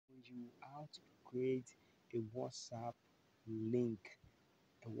you how to create a WhatsApp link,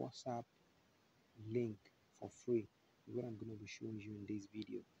 a WhatsApp link for free. Is what I'm going to be showing you in this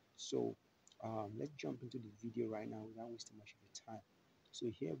video. So let's jump into the video right now without wasting much of your time. So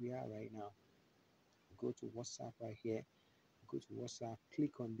here we are right now. Go to WhatsApp right here. Go to WhatsApp.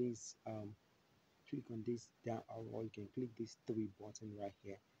 Click on this down arrow, or you can click this three button right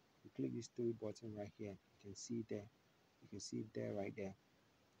here. You click this three button right here. You can see there. You can see it there right there.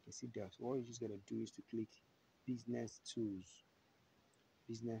 You can see there. So all you're just gonna do is to click business tools.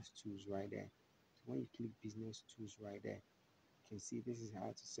 Business tools right there. So when you click business tools right there, you can see this is how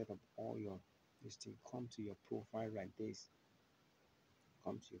to set up all your this thing. Come to your profile like this.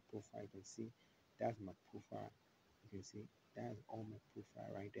 Come to your profile. You can see that's my profile. You can see that's all my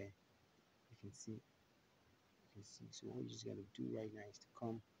profile right there. You can see. You can see. So what you're just gonna do right now is to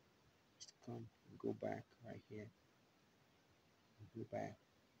come and go back right here. Go back.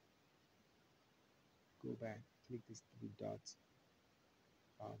 Go back. Click this three dots.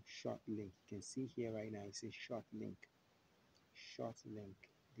 Short link. You can see here right now. It says short link. Short link.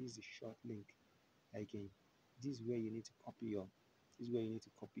 This is a short link. Again, this is where you need to copy your. This is where you need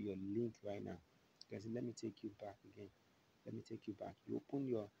to copy your link right now. Guys, let me take you back again. Let me take you back. You open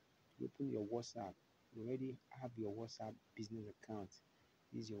your WhatsApp. You already have your WhatsApp business account.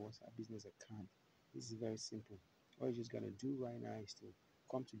 This is your WhatsApp business account. This is very simple. All you're just gonna do right now is to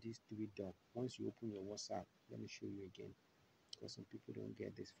come to this three dot. Once you open your WhatsApp, let me show you again, because some people don't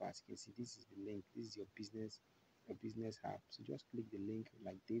get this fast. You can see this is the link. This is your business app. So just click the link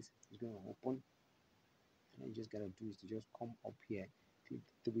like this. It's gonna open. And you just gotta do is to just come up here, click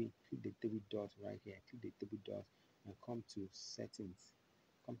the three dots right here, click the three dots and come to settings.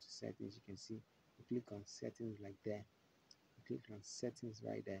 Come to settings. You can see you click on settings like that. You click on settings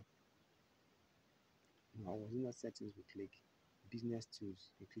right there. Now was not settings, we click business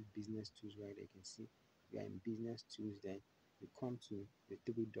tools. You click business tools right there. You can see we are in business tools. Then you come to the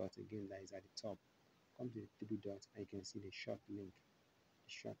three dots again that is at the top. Come to the three dots and you can see the short link.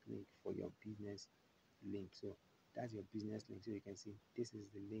 The short link for your business link. So that's your business link. So you can see this is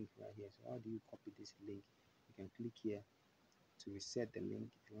the link right here. So how do you copy this link? You can click here to reset the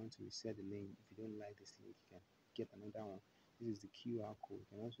link. If you want to reset the link, if you don't like this link, you can get another one. This is the QR code. You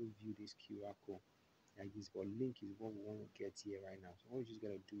can also view this QR code like this, but link is what we want to get here right now. So what you're just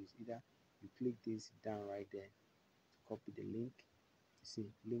gonna do is either you click this down right there to copy the link. You see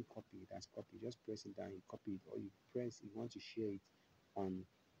link copy, that's copy. Just press it down, you copy it, or you press you want to share it on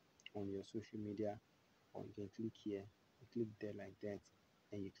your social media, or you can click here, you click there like that,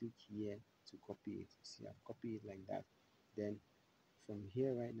 and you click here to copy it. See, I've copied it like that. Then from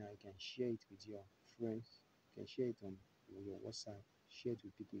here right now, you can share it with your friends. You can share it on your WhatsApp, share it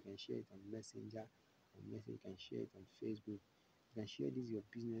with people. You can share it on Messenger. You can share it on Facebook. You can share this your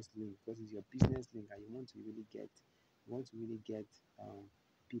business link, because it's your business link and you want to really get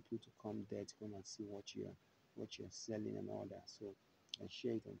people to come there to come and see what you're selling and all that. So you can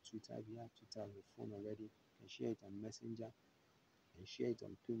share it on Twitter. If you have Twitter on your phone already, you can share it on Messenger, you can share it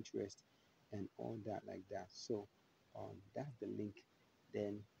on Pinterest and all that like that. So that's the link.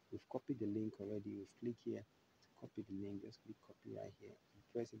 Then we've copied the link already. We've clicked here to copy the link. Just click copy right here and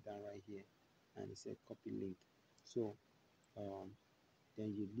press it down right here, and it said copy link. So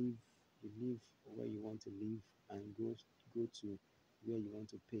then you leave where you want to leave and go to where you want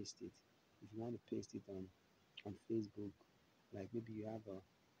to paste it. If you want to paste it on Facebook, like maybe you have a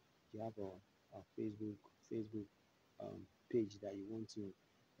Facebook page that you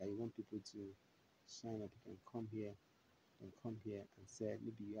want people to sign up, you can come here and say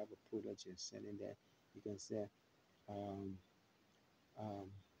maybe you have a product you're selling there. You can say um, um,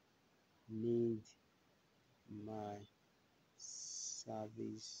 need my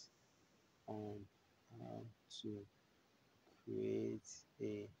service on how to create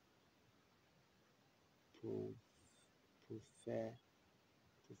a pro- prefer-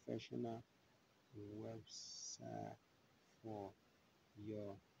 professional website for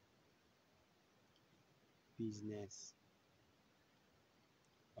your business.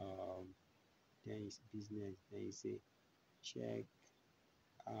 Then it's business. Then you say check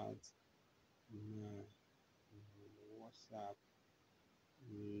out my WhatsApp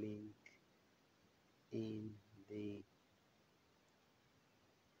link in the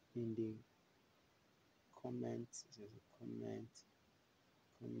in the comment. There's a comment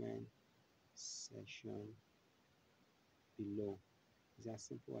section below. It's as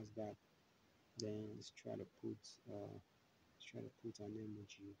simple as that. Then let's try to put an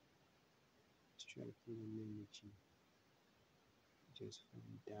emoji. Let's try to put an emoji just from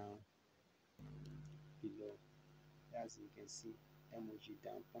down below. As you can see, emoji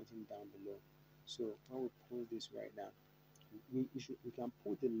down, pointing down below. So when we post this right now, we can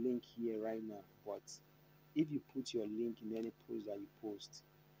put the link here right now. But if you put your link in any post that you post,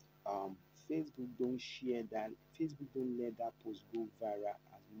 um Facebook don't share that. Facebook don't let that post go viral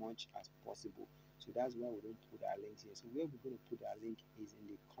as much as possible. So that's why we don't put our links here. So where we're going to put our link is in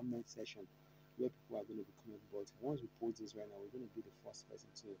the comment section, where people are going to be commenting. But once we post this right now, we're going to be the first person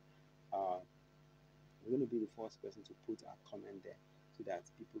to uh put our comment there, so that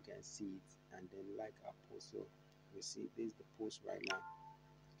people can see it and then like our post. So we see this is the post right now.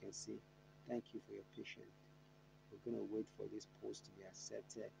 You can see, thank you for your patience. We're going to wait for this post to be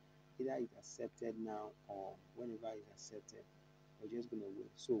accepted. Either it's accepted now or whenever it's accepted, we're just going to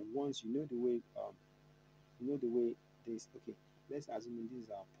wait. So once you know the way, this, okay, let's assume this is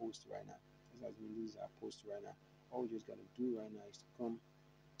our post right now. All we just got to do right now is to come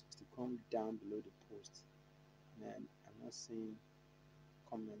down below the post. And I'm not seeing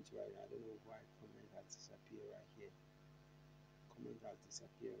comment right now. I don't know why comment has disappeared right here.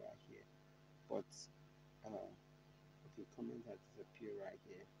 But uh okay, comment has disappeared right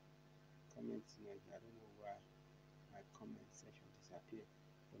here. Comment is not here. I don't know why my comment section disappeared.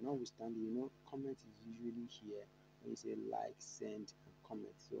 But notwithstanding, comment is usually here when you say like, send, and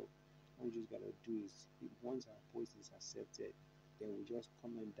comment. So what we just gotta do is, once our post is accepted, then we just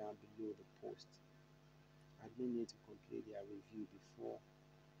comment down below the post. Admin need to complete their review before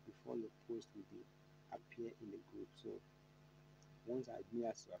your post will be appear in the group. So once admin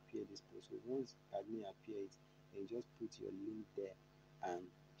has to appear this post, so once admin appears, then just put your link there and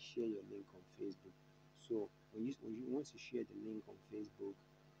share your link on Facebook. So once you share the link on Facebook,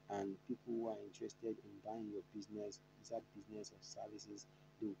 and people who are interested in buying your business, either business or services,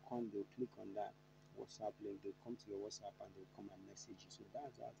 they'll click on that WhatsApp link, they'll come to your WhatsApp and they'll come and message you. So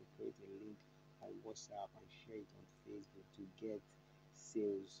that's how to create a link on WhatsApp and share it on Facebook to get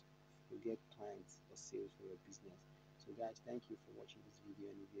sales, to get clients or sales for your business. So guys, thank you for watching this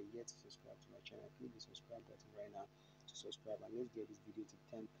video, and if you're yet to subscribe to my channel, click the subscribe button right now to subscribe, and let's get this video to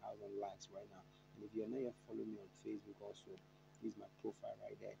 10,000 likes right now. And if you're not yet following me on Facebook also, this is my profile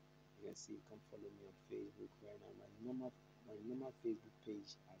right there. You can see, come follow me on Facebook right now. My normal Facebook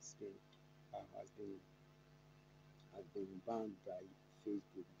page has been banned by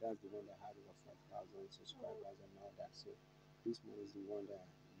Facebook. That's the one that has over 5,000 subscribers and all that. So this one is the one that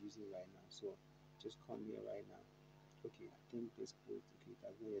I'm using right now. So just come here right now. Okay, I think this post, okay, it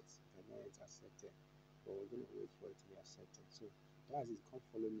has not yet accepted, but we're gonna wait for it to be accepted. So that's it. Come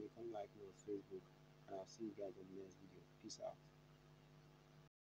follow me, come like me on Facebook, and I'll see you guys in the next video. Peace out.